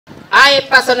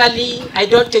I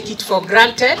don't take it for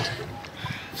granted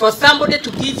for somebody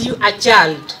to give you a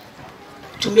child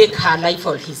to make her life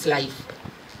or his life.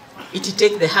 It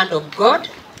takes the hand of God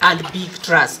and big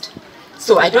trust.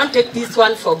 So I don't take this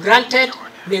one for granted.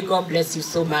 May God bless you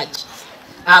so much.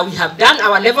 We have done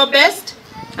our level best,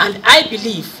 and I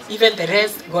believe even the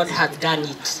rest, God has done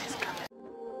it.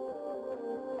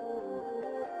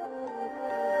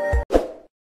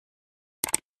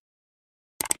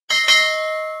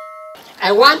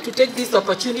 I want to take this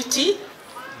opportunity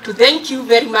to thank you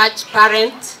very much,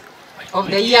 parents of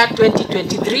the year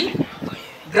 2023,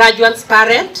 graduates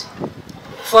parent,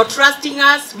 for trusting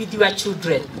us with your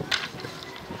children.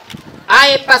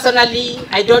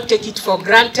 I don't take it for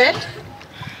granted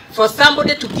for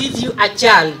somebody to give you a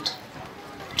child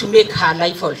to make her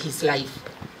life or his life.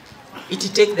 It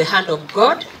takes the hand of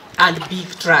God and big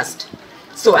trust.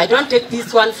 So I don't take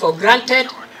this one for granted.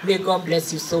 May God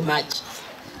bless you so much.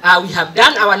 We have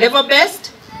done our level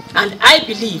best, and I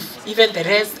believe even the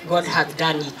rest, God has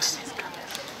done it.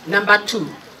 Number 2,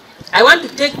 I want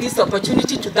to take this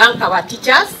opportunity to thank our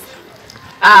teachers,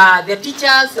 the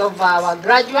teachers of our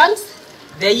graduates,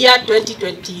 the year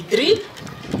 2023.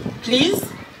 Please,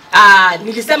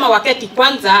 nilisema wakati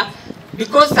kwanza,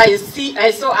 because I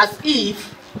saw as if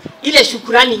ile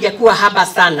shukurani ingekuwa haba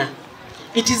sana.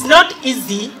 It is not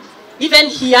easy, even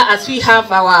here as we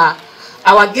have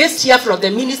our guest here from the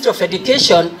Ministry of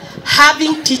Education,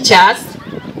 having teachers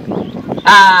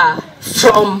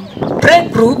from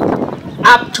pre-group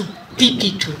up to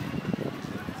PP2.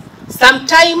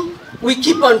 Sometimes we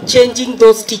keep on changing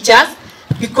those teachers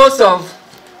because of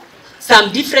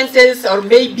some differences or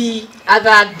maybe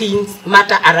other things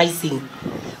matter arising.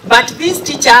 But these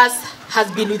teachers has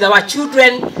been with our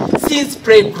children since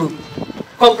pre-group.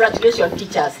 Congratulations,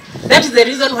 teachers. That is the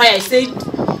reason why I said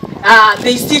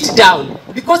they sit down,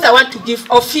 because I want to give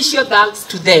official thanks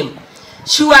to them.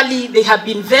 Surely they have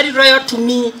been very loyal to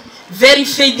me, very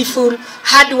faithful,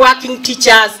 hard-working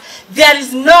teachers. There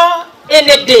is no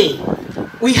any day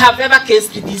we have ever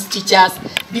cased these teachers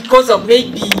because of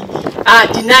maybe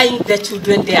denying the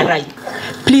children their right.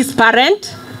 Please,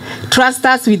 parent, trust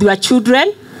us with your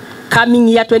children. Coming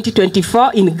year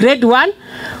 2024 in grade 1,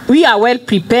 we are well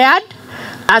prepared.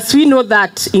 As we know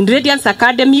that in Radiance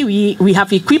Academy, we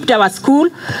have equipped our school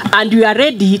and we are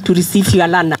ready to receive your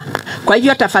learner. Kwa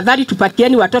hivyo tafadhali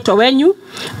tupatieni watoto wenyu.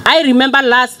 I remember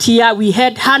last year we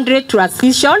had 100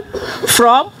 transition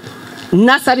from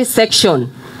nursery section.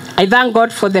 I thank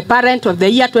God for the parent of the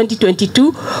year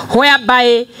 2022,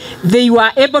 whereby they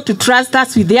were able to trust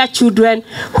us with their children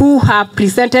who have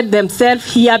presented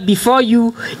themselves here before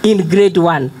you in grade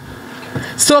 1.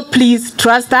 So please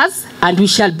trust us and we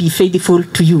shall be faithful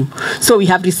to you. So we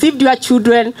have received your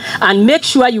children, and make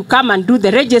sure you come and do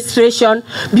the registration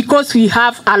because we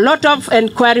have a lot of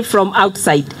inquiry from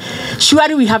outside.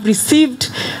 Surely we have received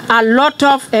a lot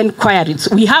of inquiries.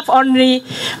 We have only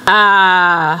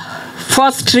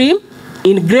 4th stream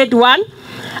in grade 1,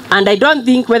 and I don't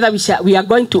think whether we are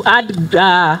going to add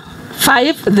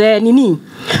 5 then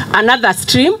another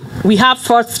stream. We have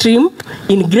 4th stream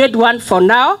in grade 1 for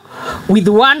now, with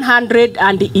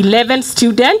 111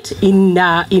 students in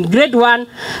grade 1,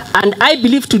 and I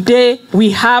believe today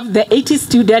we have the 80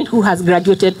 student who has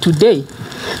graduated today.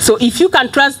 So if you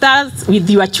can trust us with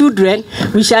your children,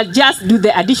 we shall just do the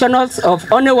additionals of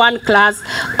only 1 class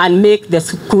and make the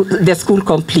school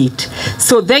complete.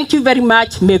 So thank you very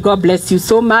much. May God bless you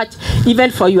so much,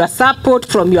 even for your support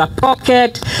from your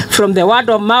pocket, from the word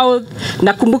of mouth.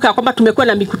 Nakumbuka kwamba tumekuwa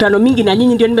na mikutano mingi na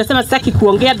nyinyi, ndio nimesema sitaki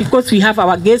kuongea because we have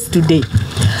our guest today.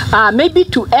 Maybe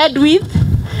to add with,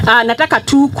 nataka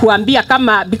tu kuambia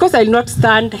kama, because I will not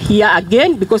stand here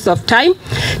again because of time,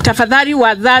 tafadhali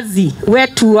wazazi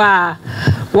wetu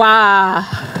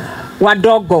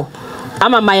wadogo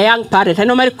ama my young parents, I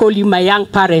normally call you my young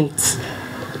parents,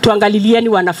 tuangalilieni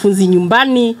wanafunzi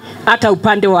nyumbani hata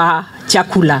upande wa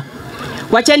chakula.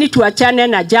 Wacheni tuachane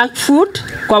na junk food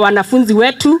kwa wanafunzi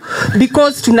wetu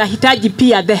because tunahitaji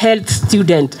pia the health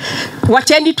student.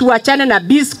 Wacheni tuachane na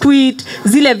biscuit,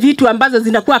 zile vitu ambazo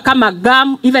zinakuwa kama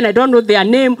gum, even I don't know their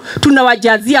name,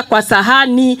 tunawajazia kwa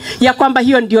sahani ya kwamba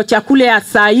hiyo ndio chakula ya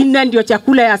saa 4, ndio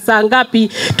chakula ya saa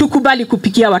ngapi. Tukubali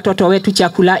kupikia watoto wetu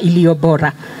chakula iliyo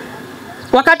bora.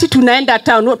 Wakati tunaenda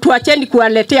town, tuacheni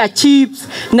kuwaletea chips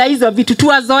na hizo vitu,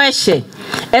 tuwazoeshe.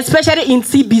 Especially in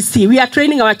CBC, we are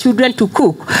training our children to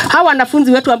cook. Hawa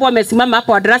wanafunzi wetu ambao wamesimama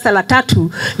hapo wa darasa la 3,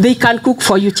 they can cook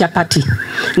for you chapati.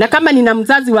 Na kama nina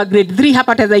mzazi wa grade 3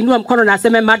 hapa atazainua mkono na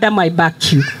aseme, madam, I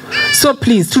back you. So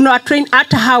please, tunawatrain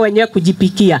hata hawa wenyewe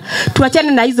kujipikia.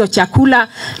 Tuachane na hizo chakula,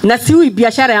 na siui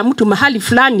biashara ya mtu mahali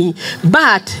fulani,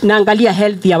 but naangalia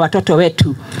health ya watoto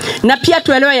wetu. Na pia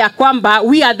tuelewe ya kwamba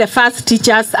we are the first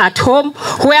teachers at home,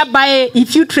 whereby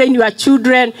if you train your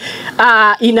children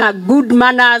in a good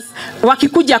manners,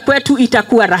 wakikuja kwetu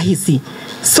itakuwa rahisi.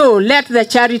 So let the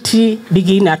charity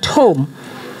begin at home.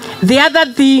 The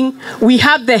other thing, we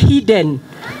have the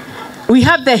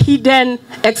hidden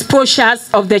exposures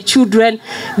of the children.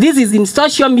 This is in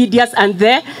social medias and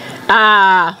the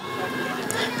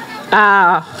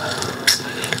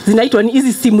zinaitwa ni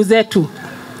hizi simu zetu.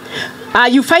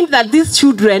 You find that these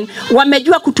children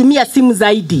wamejua kutumia simu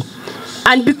zaidi.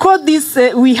 And because this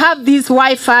we have this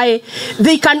Wi-Fi,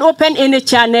 they can open any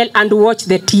channel and watch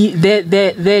the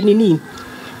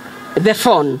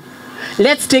phone.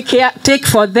 Let's take care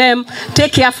for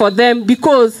them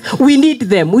because we need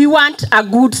them. We want a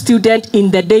good student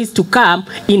in the days to come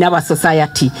in our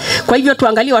society. Kwa hivyo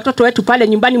tuangalie watoto wetu pale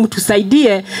nyumbani,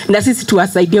 mtusaidie na sisi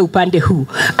tuwasaidie upande huu.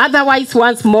 Otherwise,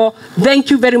 once more,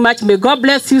 thank you very much. May God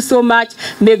bless you so much.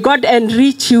 May God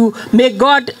enrich you. May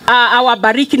God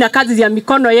awabariki na kazi ya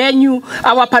mikono yenu,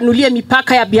 awapanulie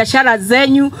mipaka ya biashara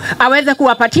zenyu, aweze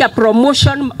kuwapatia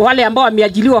promotion wale ambao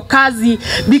wameajiliwa kazi,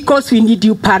 because we need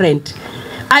you parent.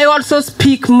 I also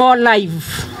speak more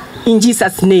life in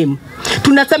Jesus name.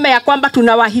 Tunasema ya kwamba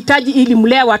tunawahitaji ili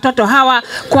mlea watoto hawa.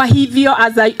 Kwa hivyo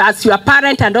as your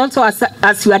parent and also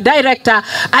as your director,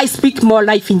 I speak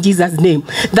more life in Jesus name.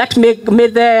 That may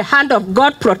the hand of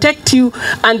God protect you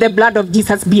and the blood of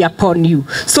Jesus be upon you,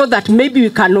 so that maybe we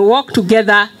can walk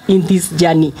together in this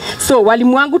journey. So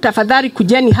walimu wangu tafadhali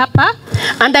kujeni hapa.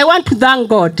 And I want to thank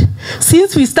God.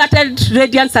 Since we started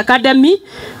Radiance Academy,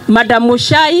 Madam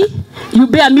Moshai, you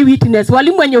bear me witness.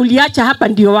 Walimu wenye uliacha hapa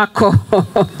ndio wako.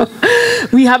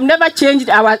 We have never changed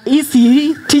our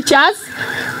ECE teachers.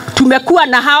 Tumekuwa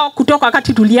na hao kutoka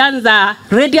wakati tulianza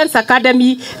Radiance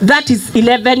Academy, that is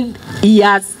 11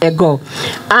 years ago.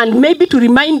 And maybe to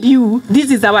remind you,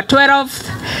 this is our 12th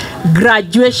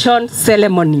graduation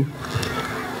ceremony.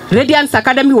 Radiance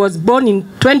Academy was born in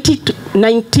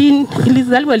 2019,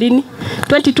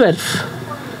 2012.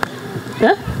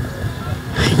 Yeah?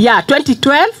 Yeah,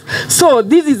 2012. So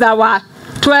this is our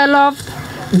 12th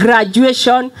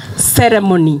graduation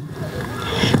ceremony.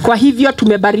 Kwa hivyo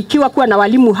tumebarikiwa kuwa na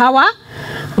walimu hawa.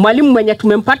 Mwalimu mwenye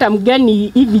tumempata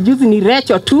mgeni hivi juzi ni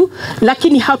Recho tu,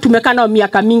 lakini hao tumekaa nao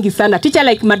miaka mingi sana. Teacher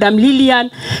like Madam Lillian,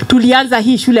 tulianza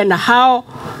hii shule na hao.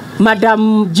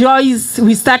 Madam Joyce,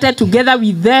 we started together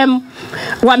with them.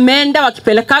 Wameenda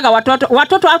wakipelekaga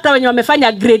watoto hata wenye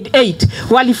wamefanya grade 8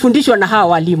 walifundishwa na hawa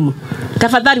walimu.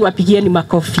 Tafadhali wapigieni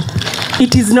makofi.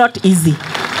 It is not easy.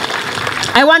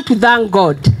 I want to thank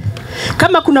God.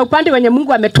 Kama kuna upande wenye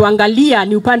Mungu ametuangalia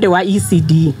ni upande wa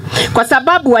ECD. Kwa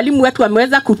sababu walimu wetu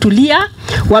wameweza kutulia,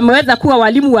 wameweza kuwa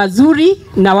walimu wazuri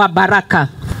na wa baraka.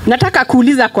 Nataka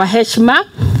kuuliza kwa heshima.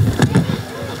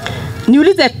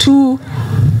 Niulize tu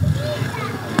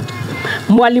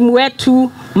mwalimu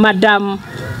wetu Madam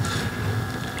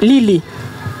Lily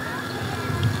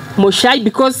Moshai,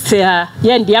 because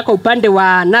yeye ndiye yako upande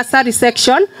wa nursery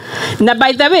section. Na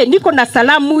by the way, niko na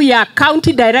salamu ya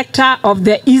County Director of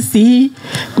the ECE,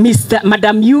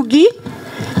 Madam Yugi.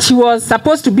 She was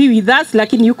supposed to be with us,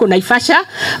 lakini yuko Naivasha.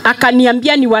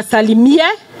 Akaniambia niwasalimie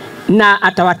na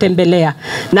atawatembelea.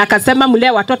 Na akasema mlee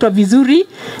watoto vizuri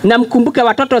na mkumbuke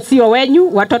watoto sio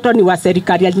wenyu, watoto ni wa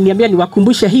serikali. Aliniambia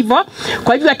niwakumbushe hivyo.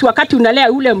 Kwa hivyo ati wakati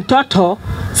unalea ule mtoto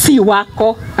si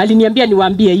wako, aliniambia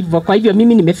niwaambie hivyo. Kwa hivyo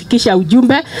mimi nimefikisha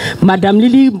ujumbe. Madam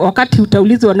Lily, wakati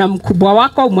utaulizwa na mkubwa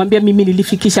wako umwambie mimi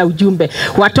nilifikisha ujumbe.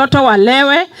 Watoto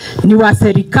walewe ni wa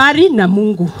serikali na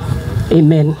Mungu.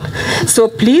 Amen. So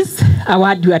please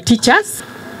award your teachers.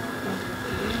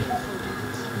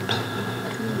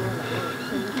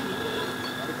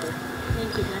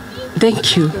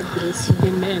 Thank you. God bless you.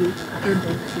 Amen.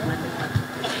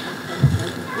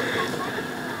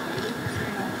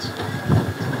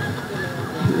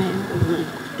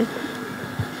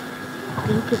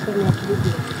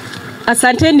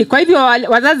 Asanteni. Kwa hivyo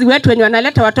wazazi wetu wenye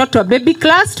wanaleta watoto baby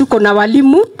class, tuko na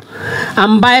walimu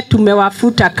ambaye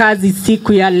tumewafuta kazi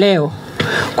siku ya leo.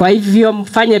 Kwa hivyo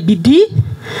mfanye bidii,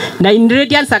 na in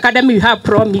Radiance Academy we have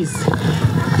promise.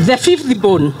 The 5th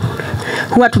born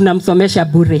huwa tunamsomesha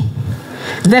bure.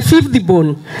 The 5th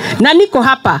born. Na niko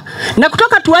hapa. Na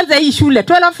kutoka tuanze hii shule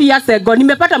 12 years ago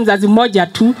nimepata mzazi mmoja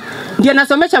tu ndiye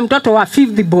nasomesha mtoto wa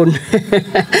 5th born.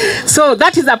 So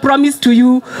that is a promise to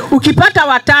you. Ukipata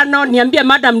watano niambie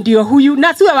madam ndio huyu,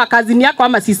 na siwe wa kazini yako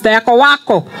ama sister yako,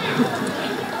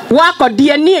 wako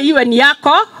DNA iwe ni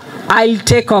yako, I'll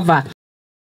take over.